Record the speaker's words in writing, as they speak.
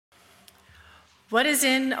What is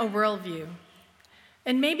in a worldview?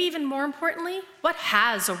 And maybe even more importantly, what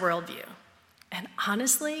has a worldview? And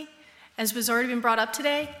honestly, as was already been brought up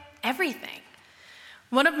today, everything.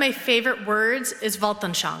 One of my favorite words is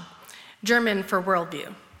Weltanschauung, German for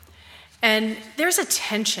worldview. And there's a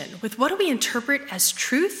tension with what do we interpret as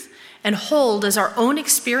truth and hold as our own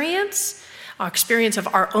experience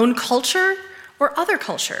of our own culture or other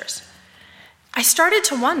cultures. I started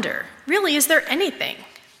to wonder, really, is there anything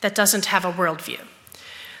that doesn't have a worldview?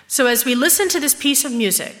 So as we listen to this piece of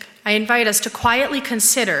music, I invite us to quietly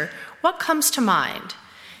consider what comes to mind,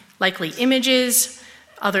 likely images,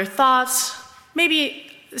 other thoughts,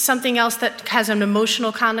 maybe something else that has an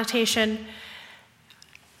emotional connotation.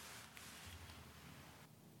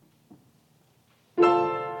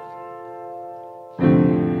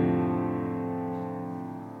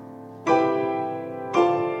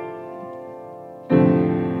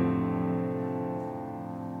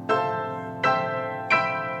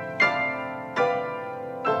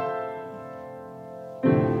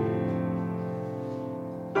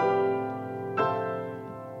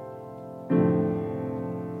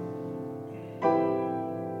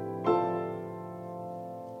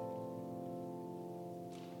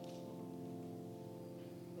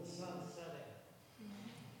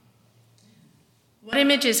 What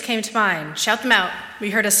images came to mind? Shout them out.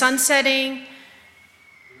 We heard a sun setting.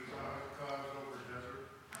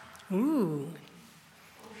 Ooh.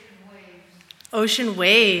 Ocean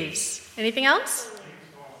waves. Anything else?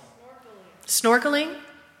 Snorkeling.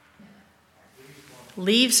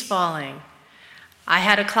 Leaves falling. I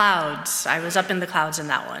had a clouds. I was up in the clouds in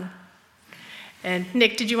that one. And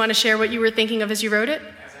Nick, did you want to share what you were thinking of as you wrote it?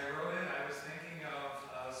 As I wrote it, I was thinking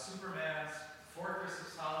of Superman's Fortress of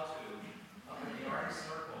Solitude up in the Arctic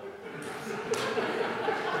Circle.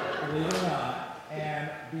 Believe it or not, and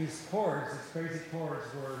these chords, these crazy chords,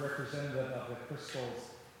 were representative of the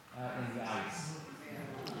crystals in the ice.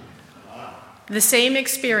 The same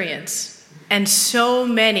experience, and so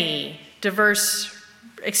many diverse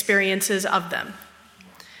experiences of them.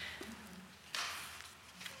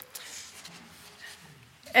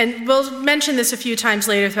 And we'll mention this a few times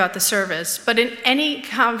later throughout the service, but in any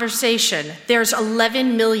conversation, there's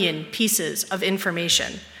 11 million pieces of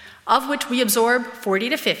information, of which we absorb 40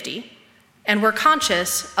 to 50, and we're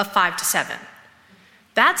conscious of 5 to 7.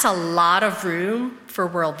 That's a lot of room for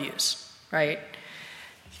worldviews, right?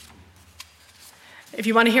 If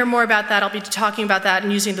you want to hear more about that, I'll be talking about that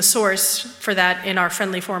and using the source for that in our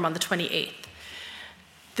friendly forum on the 28th.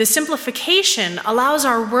 The simplification allows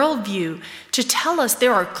our worldview to tell us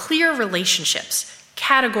there are clear relationships,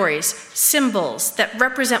 categories, symbols that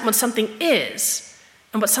represent what something is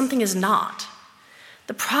and what something is not.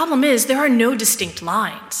 The problem is there are no distinct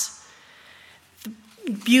lines.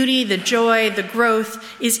 The beauty, the joy, the growth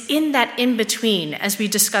is in that in-between, as we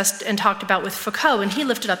discussed and talked about with Foucault, and he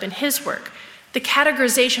lifted up in his work. The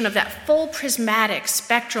categorization of that full prismatic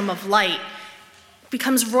spectrum of light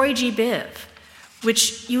becomes Roy G. Biv,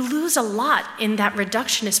 which you lose a lot in that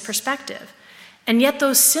reductionist perspective. And yet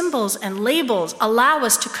those symbols and labels allow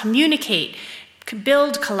us to communicate,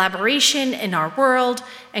 build collaboration in our world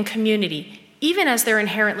and community, even as they're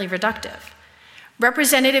inherently reductive.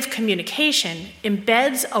 Representative communication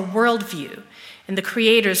embeds a worldview in the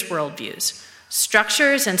creator's worldviews.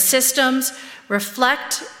 Structures and systems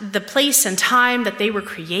reflect the place and time that they were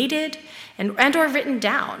created and or written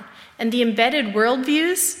down. And the embedded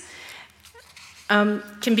worldviews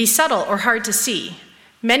can be subtle or hard to see.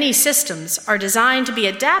 Many systems are designed to be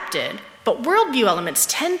adapted, but worldview elements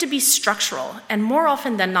tend to be structural, and more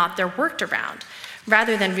often than not, they're worked around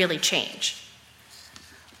rather than really change.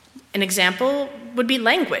 An example would be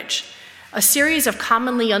language, a series of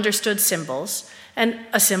commonly understood symbols, and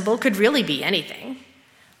a symbol could really be anything.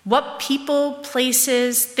 What people,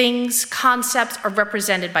 places, things, concepts are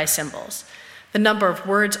represented by symbols? The number of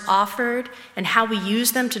words offered and how we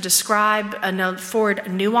use them to describe and afford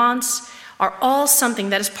nuance are all something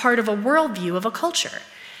that is part of a worldview of a culture,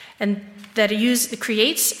 and that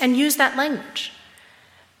creates and use that language.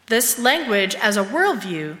 This language as a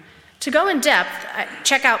worldview, to go in depth,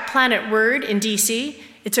 check out Planet Word in DC.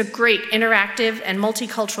 It's a great interactive and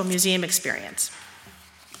multicultural museum experience.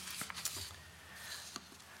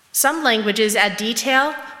 Some languages add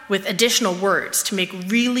detail with additional words to make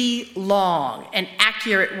really long and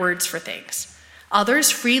accurate words for things. Others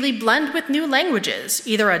freely blend with new languages,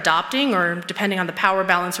 either adopting or, depending on the power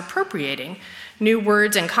balance, appropriating new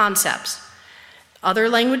words and concepts. Other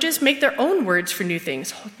languages make their own words for new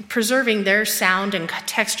things, preserving their sound and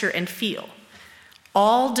texture and feel.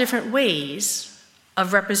 All different ways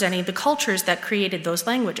of representing the cultures that created those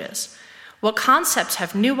languages. What concepts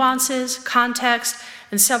have nuances, context,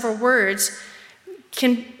 and several words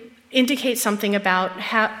can indicate something about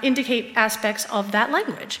indicate aspects of that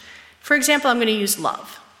language. For example, I'm going to use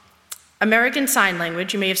love. American Sign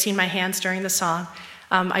Language, you may have seen my hands during the song,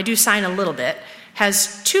 I do sign a little bit,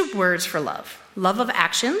 has 2 words for love. Love of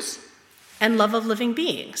actions and love of living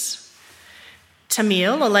beings.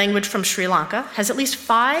 Tamil, a language from Sri Lanka, has at least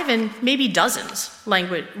 5 and maybe dozens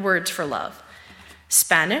words for love.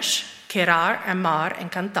 Spanish, querer, amar,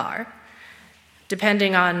 and cantar,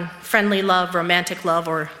 depending on friendly love, romantic love,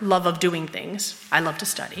 or love of doing things. I love to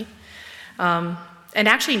study. And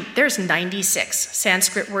actually, there's 96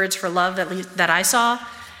 Sanskrit words for love that I saw.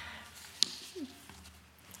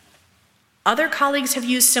 Other colleagues have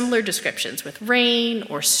used similar descriptions with rain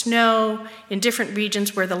or snow in different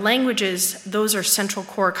regions where the languages, those are central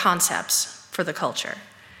core concepts for the culture.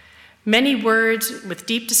 Many words with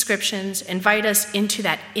deep descriptions invite us into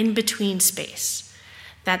that in-between space,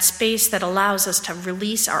 that space that allows us to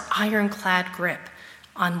release our ironclad grip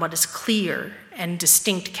on what is clear and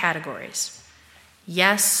distinct categories.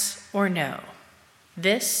 Yes or no,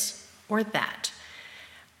 this or that.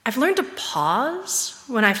 I've learned to pause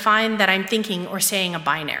when I find that I'm thinking or saying a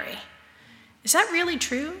binary. Is that really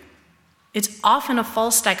true? It's often a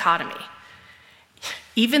false dichotomy.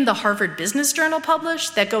 Even the Harvard Business Journal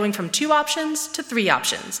published that going from 2 options to 3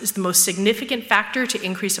 options is the most significant factor to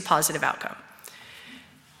increase a positive outcome.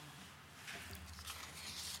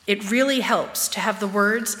 It really helps to have the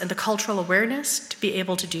words and the cultural awareness to be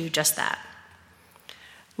able to do just that.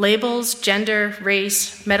 Labels, gender,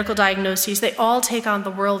 race, medical diagnoses, they all take on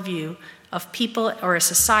the worldview of people or a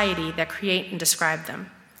society that create and describe them.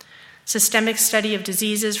 Systemic study of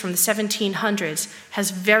diseases from the 1700s has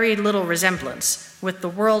very little resemblance with the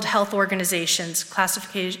World Health Organization's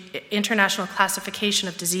international classification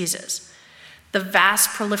of diseases. The vast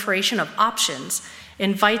proliferation of options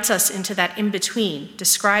invites us into that in-between,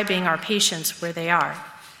 describing our patients where they are.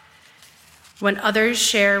 When others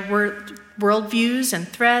share worldviews and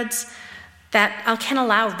threads that can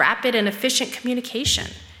allow rapid and efficient communication,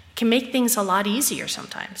 can make things a lot easier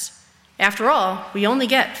sometimes. After all, we only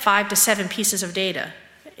get 5 to 7 pieces of data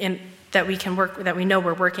that we know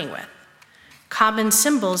we're working with. Common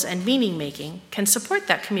symbols and meaning making can support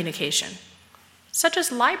that communication, such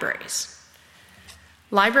as libraries.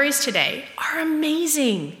 Libraries today are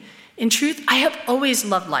amazing. In truth, I have always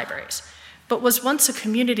loved libraries, but was once a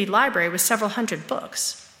community library with several hundred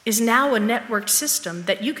books, is now a networked system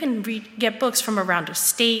that you can get books from around a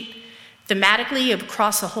state, thematically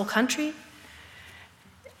across the whole country.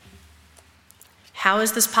 How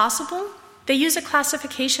is this possible? They use a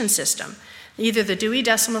classification system, either the Dewey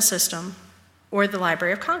Decimal System or the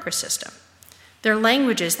Library of Congress system. They're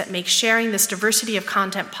languages that make sharing this diversity of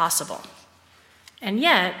content possible. And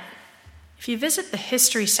yet, if you visit the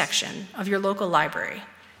history section of your local library,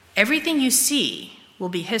 everything you see will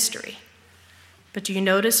be history. But do you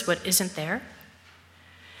notice what isn't there?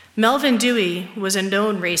 Melvin Dewey was a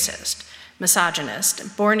known racist,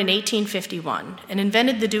 misogynist, born in 1851, and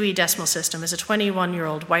invented the Dewey Decimal System as a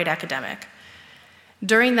 21-year-old white academic.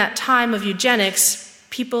 During that time of eugenics,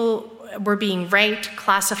 people were being ranked,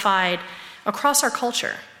 classified across our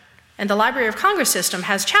culture. And the Library of Congress system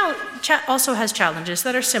also has challenges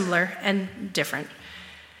that are similar and different.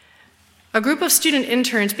 A group of student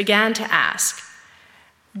interns began to ask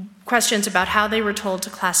questions about how they were told to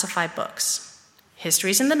classify books.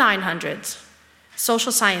 History's in the 900s,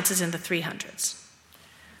 social sciences in the 300s.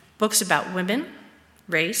 Books about women,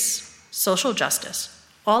 race, social justice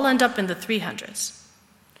all end up in the 300s.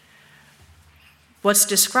 What's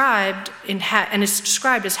described and it's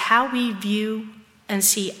described as how we view and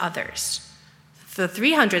see others. The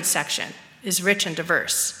 300 section is rich and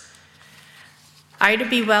diverse. Ida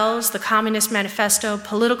B. Wells, The Communist Manifesto,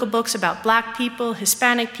 political books about Black people,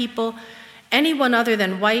 Hispanic people, anyone other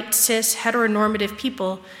than white, cis, heteronormative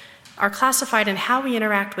people are classified in how we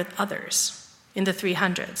interact with others in the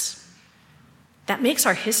 300s. That makes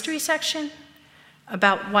our history section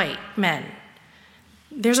about white men.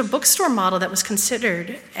 There's a bookstore model that was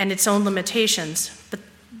considered and its own limitations, but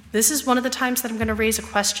this is one of the times that I'm going to raise a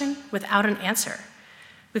question without an answer,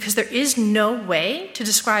 because there is no way to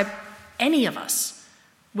describe any of us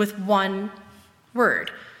with one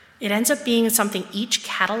word. It ends up being something each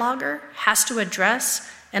cataloger has to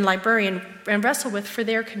address and librarian and wrestle with for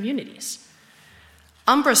their communities.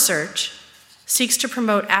 Umbra Search seeks to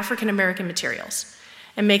promote African American materials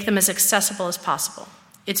and make them as accessible as possible.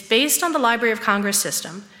 It's based on the Library of Congress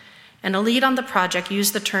system, and a lead on the project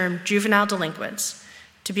used the term juvenile delinquents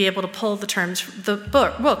to be able to pull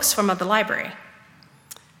the books from the library.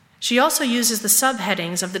 She also uses the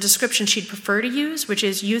subheadings of the description she'd prefer to use, which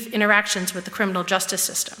is youth interactions with the criminal justice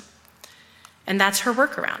system. And that's her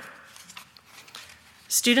workaround.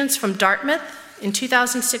 Students from Dartmouth in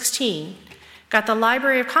 2016 got the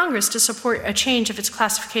Library of Congress to support a change of its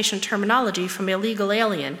classification terminology from illegal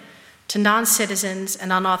alien to non-citizens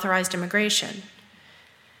and unauthorized immigration.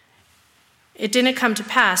 It didn't come to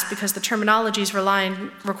pass because the terminology is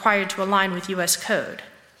required to align with US code.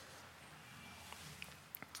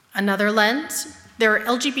 Another lens, there are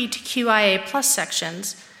LGBTQIA+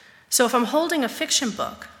 sections, so if I'm holding a fiction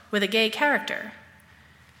book with a gay character,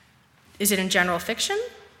 is it in general fiction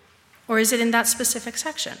or is it in that specific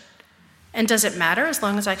section? And does it matter as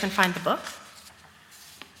long as I can find the book?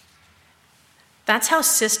 That's how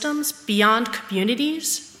systems beyond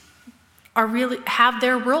communities have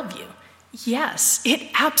their worldview. Yes, it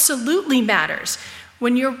absolutely matters.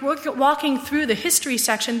 When you're walking through the history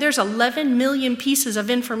section, there's 11 million pieces of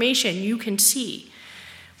information you can see.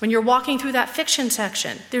 When you're walking through that fiction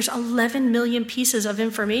section, there's 11 million pieces of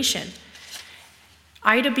information.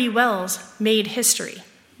 Ida B. Wells made history.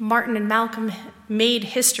 Martin and Malcolm made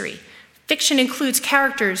history. Fiction includes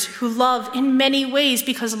characters who love in many ways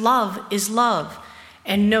because love is love,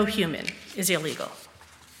 and no human is illegal.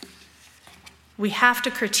 We have to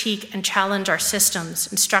critique and challenge our systems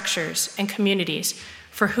and structures and communities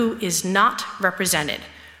for who is not represented,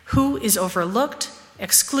 who is overlooked,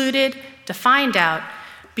 excluded, defined out,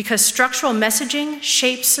 because structural messaging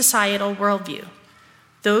shapes societal worldview.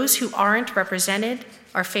 Those who aren't represented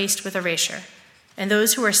are faced with erasure, and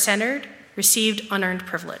those who are centered received unearned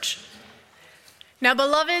privilege. Now,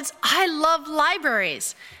 beloveds, I love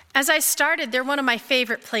libraries. As I started, they're one of my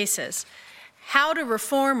favorite places. How to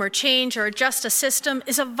reform or change or adjust a system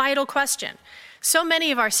is a vital question. So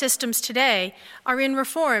many of our systems today are in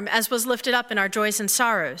reform, as was lifted up in our Joys and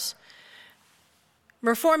Sorrows.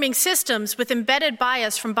 Reforming systems with embedded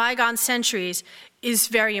bias from bygone centuries is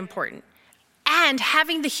very important. And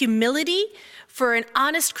having the humility for an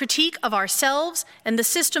honest critique of ourselves and the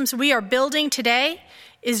systems we are building today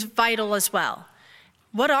is vital as well.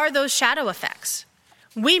 What are those shadow effects?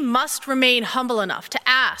 We must remain humble enough to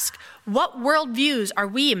ask, what worldviews are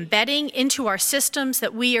we embedding into our systems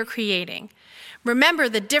that we are creating? Remember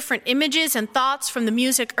the different images and thoughts from the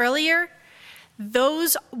music earlier?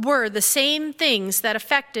 Those were the same things that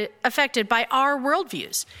affected by our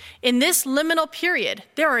worldviews. In this liminal period,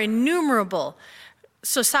 there are innumerable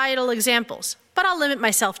societal examples, but I'll limit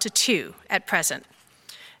myself to two at present.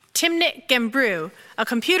 Timnit Gebru, a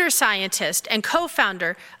computer scientist and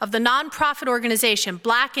co-founder of the nonprofit organization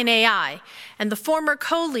Black in AI, and the former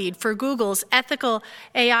co-lead for Google's ethical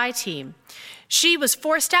AI team. She was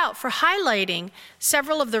forced out for highlighting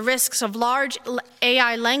several of the risks of large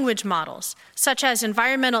AI language models, such as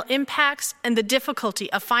environmental impacts and the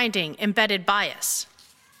difficulty of finding embedded bias.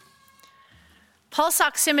 Pulse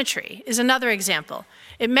oximetry is another example.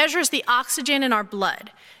 It measures the oxygen in our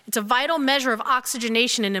blood. It's a vital measure of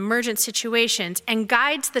oxygenation in emergent situations and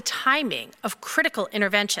guides the timing of critical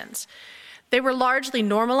interventions. They were largely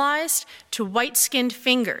normalized to white-skinned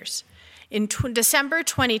fingers. In December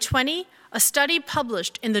 2020, a study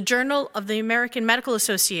published in the Journal of the American Medical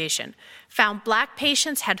Association found Black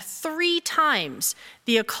patients had 3 times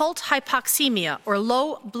the occult hypoxemia, or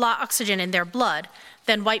low blood oxygen in their blood,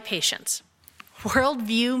 than white patients.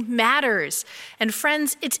 Worldview matters. And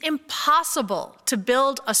friends, it's impossible to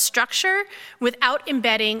build a structure without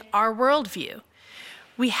embedding our worldview.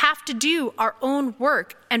 We have to do our own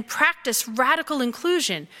work and practice radical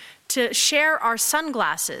inclusion to share our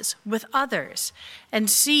sunglasses with others and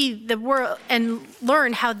see the world and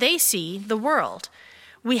learn how they see the world.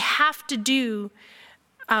 We have to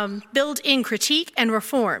build in critique and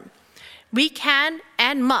reform. We can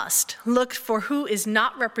and must look for who is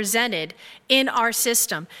not represented in our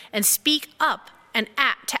system and speak up and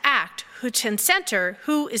act who can center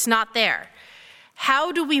who is not there.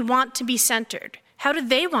 How do we want to be centered? How do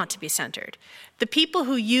they want to be centered? The people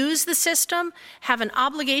who use the system have an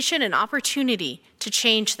obligation and opportunity to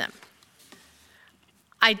change them.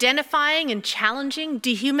 Identifying and challenging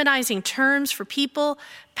dehumanizing terms for people,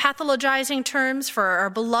 pathologizing terms for our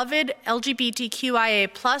beloved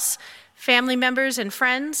LGBTQIA+ family members and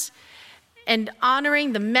friends, and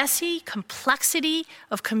honoring the messy complexity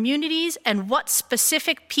of communities and what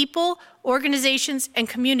specific people, organizations, and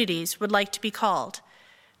communities would like to be called.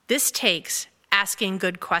 This takes asking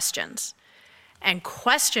good questions. And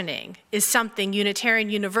questioning is something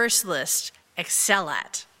Unitarian Universalists excel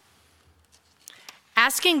at.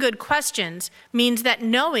 Asking good questions means that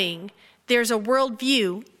knowing there's a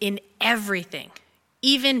worldview in everything,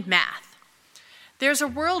 even math. There's a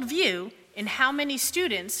worldview in how many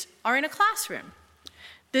students are in a classroom.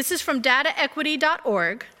 This is from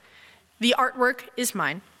dataequity.org. The artwork is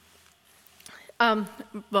mine.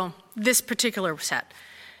 This particular set.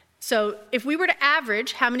 So if we were to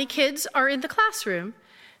average how many kids are in the classroom,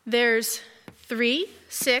 there's 3,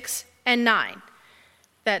 6, and 9.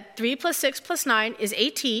 That 3 plus 6 plus 9 is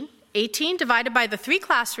 18. 18 divided by the 3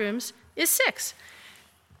 classrooms is 6.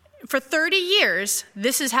 For 30 years,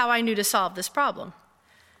 this is how I knew to solve this problem.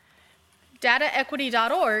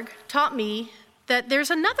 Dataequity.org taught me that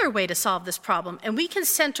there's another way to solve this problem, and we can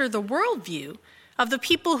center the worldview of the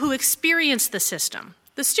people who experience the system,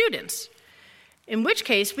 the students, in which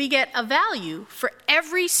case we get a value for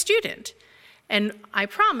every student. And I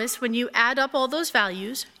promise when you add up all those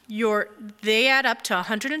values, they add up to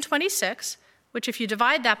 126, which if you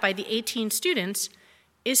divide that by the 18 students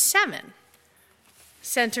is 7.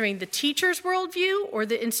 Centering the teacher's worldview or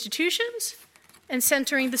the institutions, and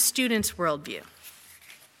centering the student's worldview.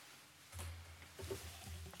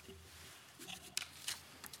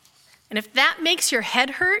 And if that makes your head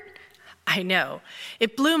hurt, I know.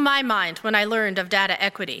 It blew my mind when I learned of data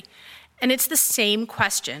equity. And it's the same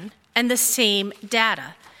question and the same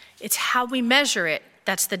data. It's how we measure it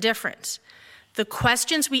that's the difference. The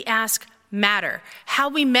questions we ask matter. How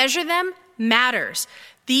we measure them matters.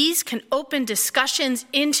 These can open discussions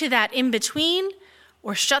into that in-between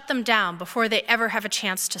or shut them down before they ever have a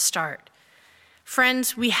chance to start.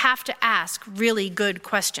 Friends, we have to ask really good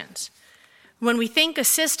questions. When we think a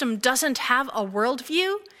system doesn't have a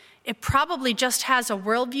worldview, it probably just has a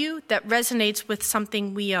worldview that resonates with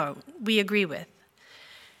something we agree with.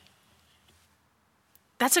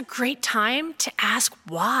 That's a great time to ask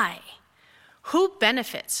why. Who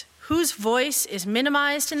benefits? Whose voice is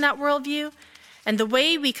minimized in that worldview? And the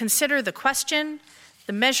way we consider the question,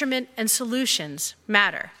 the measurement, and solutions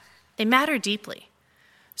matter. They matter deeply.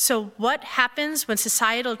 So what happens when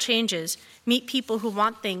societal changes meet people who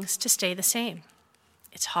want things to stay the same?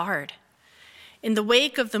 It's hard. In the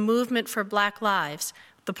wake of the movement for Black Lives,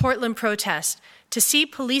 the Portland protest, to see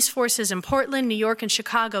police forces in Portland, New York, and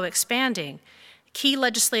Chicago expanding, key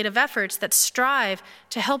legislative efforts that strive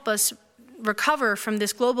to help us recover from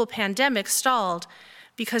this global pandemic stalled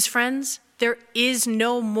because, friends, there is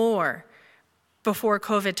no more before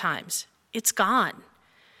COVID times. It's gone.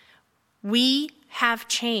 We have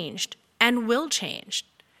changed and will change.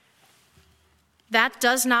 That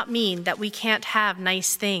does not mean that we can't have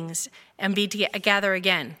nice things and be together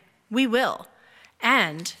again. We will,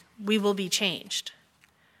 and we will be changed.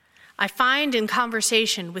 I find in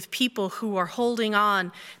conversation with people who are holding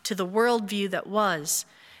on to the worldview that was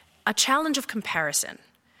a challenge of comparison.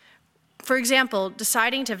 For example,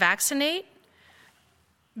 deciding not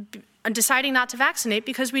to vaccinate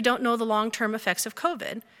because we don't know the long-term effects of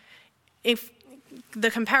COVID. If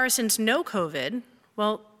the comparison's no COVID,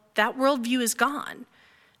 well, that worldview is gone.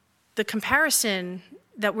 The comparison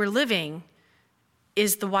that we're living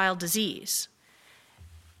is the wild disease.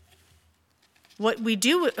 What we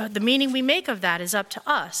do, the meaning we make of that is up to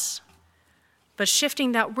us. But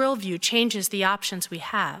shifting that worldview changes the options we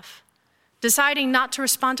have. Deciding not to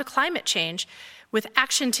respond to climate change with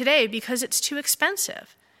action today because it's too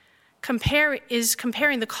expensive is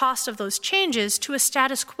comparing the cost of those changes to a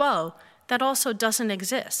status quo that also doesn't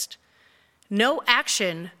exist. No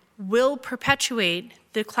action will perpetuate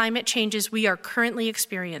the climate changes we are currently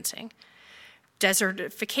experiencing.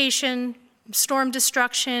 Desertification, storm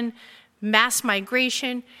destruction, mass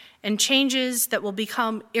migration, and changes that will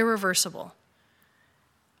become irreversible.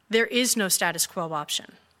 There is no status quo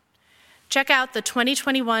option. Check out the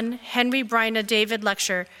 2021 Henry Bryna David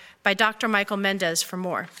Lecture by Dr. Michael Mendez for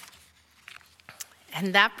more.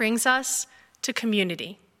 And that brings us to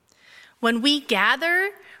community. When we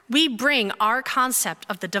gather, we bring our concept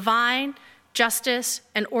of the divine, justice,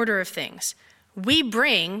 and order of things. We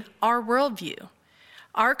bring our worldview.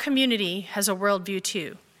 Our community has a worldview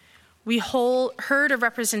too. We heard a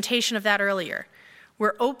representation of that earlier.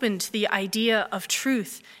 We're open to the idea of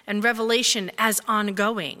truth and revelation as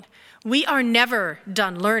ongoing. We are never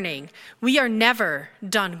done learning. We are never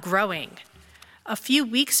done growing. A few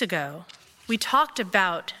weeks ago, we talked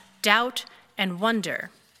about doubt and wonder,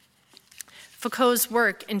 Foucault's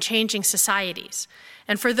work in changing societies.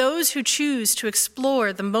 And for those who choose to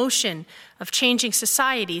explore the motion of changing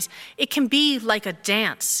societies, it can be like a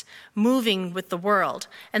dance moving with the world.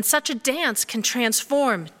 And such a dance can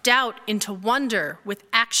transform doubt into wonder with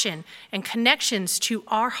action and connections to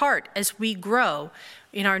our heart as we grow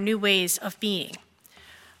in our new ways of being.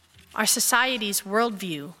 Our society's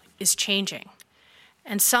worldview is changing.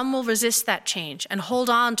 And some will resist that change and hold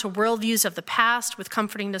on to worldviews of the past with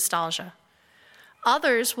comforting nostalgia.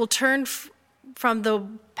 Others will turn from the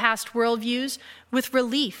past worldviews with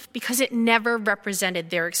relief because it never represented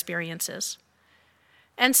their experiences.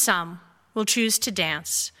 And some will choose to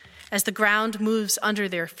dance as the ground moves under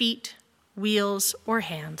their feet, wheels, or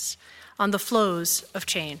hands on the flows of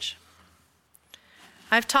change.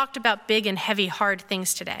 I've talked about big and heavy, hard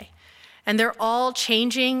things today, and they're all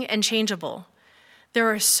changing and changeable.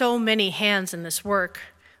 There are so many hands in this work.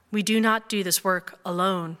 We do not do this work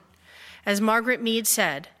alone. As Margaret Mead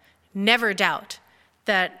said, never doubt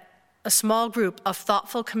that a small group of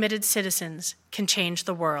thoughtful, committed citizens can change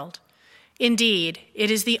the world. Indeed, it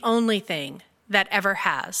is the only thing that ever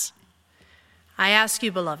has. I ask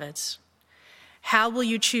you, beloveds, how will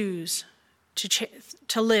you choose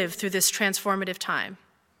to live through this transformative time?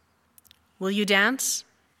 Will you dance?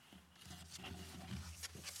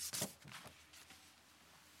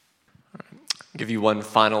 I'll give you one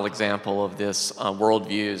final example of this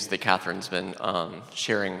worldviews that Catherine's been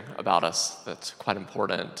sharing about us that's quite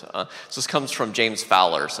important. So this comes from James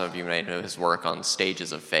Fowler. Some of you may know his work on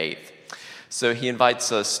stages of faith. So he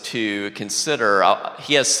invites us to consider,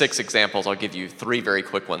 he has 6 examples. I'll give you 3 very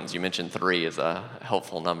quick ones. You mentioned 3 is a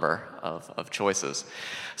helpful number of choices.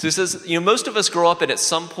 So he says, most of us grow up at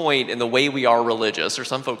some point in the way we are religious, or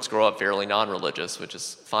some folks grow up fairly non-religious, which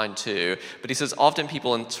is fine too. But he says often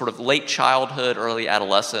people in sort of late childhood, early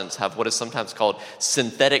adolescence have what is sometimes called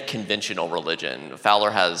synthetic conventional religion. Fowler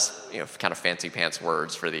has kind of fancy pants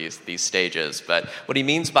words for these stages, but what he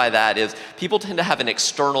means by that is people tend to have an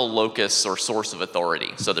external locus or source of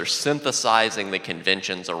authority. So they're synthesizing the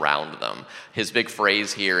conventions around them. His big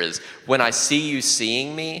phrase here is, when I see you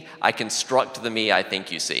seeing me, I construct the me I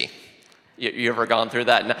think you see. You ever gone through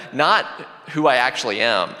that? Not who I actually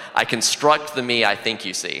am. I construct the me I think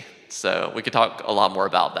you see. So we could talk a lot more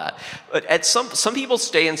about that. But some people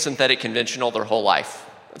stay in synthetic conventional their whole life.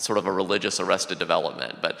 It's sort of a religious arrested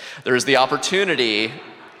development. But there's the opportunity.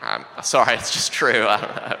 I'm sorry, it's just true.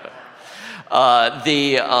 I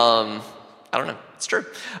don't know. It's true.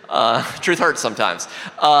 Truth hurts sometimes.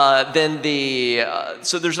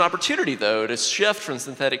 So there's an opportunity, though, to shift from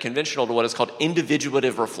synthetic conventional to what is called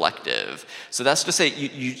individuative reflective. So that's to say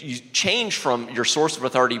you change from your source of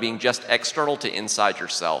authority being just external to inside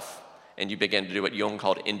yourself, and you begin to do what Jung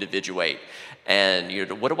called individuate. And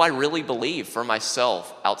what do I really believe for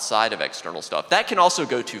myself outside of external stuff? That can also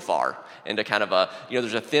go too far into kind of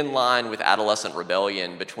there's a thin line with adolescent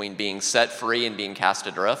rebellion between being set free and being cast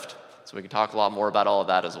adrift. So we can talk a lot more about all of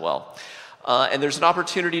that as well. And there's an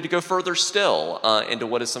opportunity to go further still into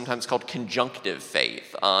what is sometimes called conjunctive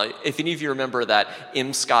faith. If any of you remember that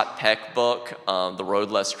M. Scott Peck book, The Road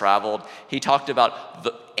Less Traveled, he talked about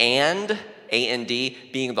the and, A-N-D,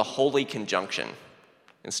 being the holy conjunction.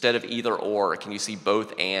 Instead of either or, can you see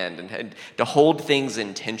both and to hold things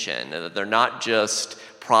in tension, that they're not just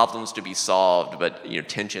problems to be solved, but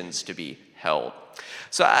tensions to be held.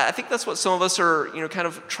 So I think that's what some of us are, kind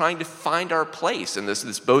of trying to find our place in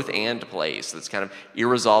this both and place, this kind of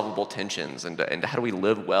irresolvable tensions, and how do we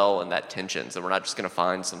live well in that tension so we're not just going to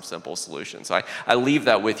find some simple solutions. So I leave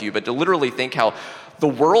that with you, but to literally think how the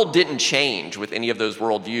world didn't change with any of those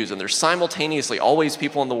worldviews, and there's simultaneously always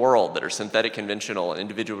people in the world that are synthetic conventional and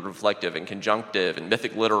individual reflective and conjunctive and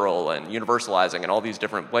mythic literal and universalizing and all these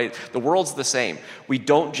different ways. The world's the same. We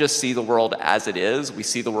don't just see the world as it is, we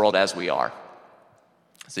see the world as we are.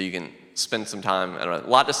 So you can spend some time, and a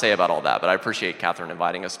lot to say about all that, but I appreciate Catherine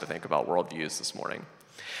inviting us to think about worldviews this morning.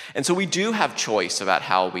 And so we do have choice about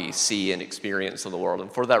how we see and experience in the world, and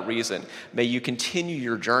for that reason, may you continue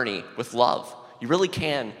your journey with love. You really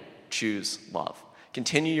can choose love.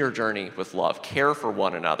 Continue your journey with love. Care for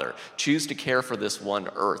one another. Choose to care for this one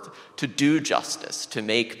earth, to do justice, to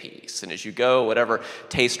make peace. And as you go, whatever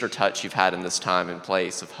taste or touch you've had in this time and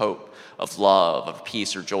place of hope, of love, of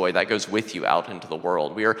peace or joy, that goes with you out into the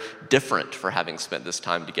world. We are different for having spent this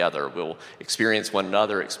time together. We'll experience one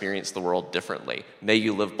another, experience the world differently. May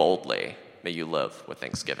you live boldly. May you live with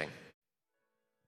thanksgiving.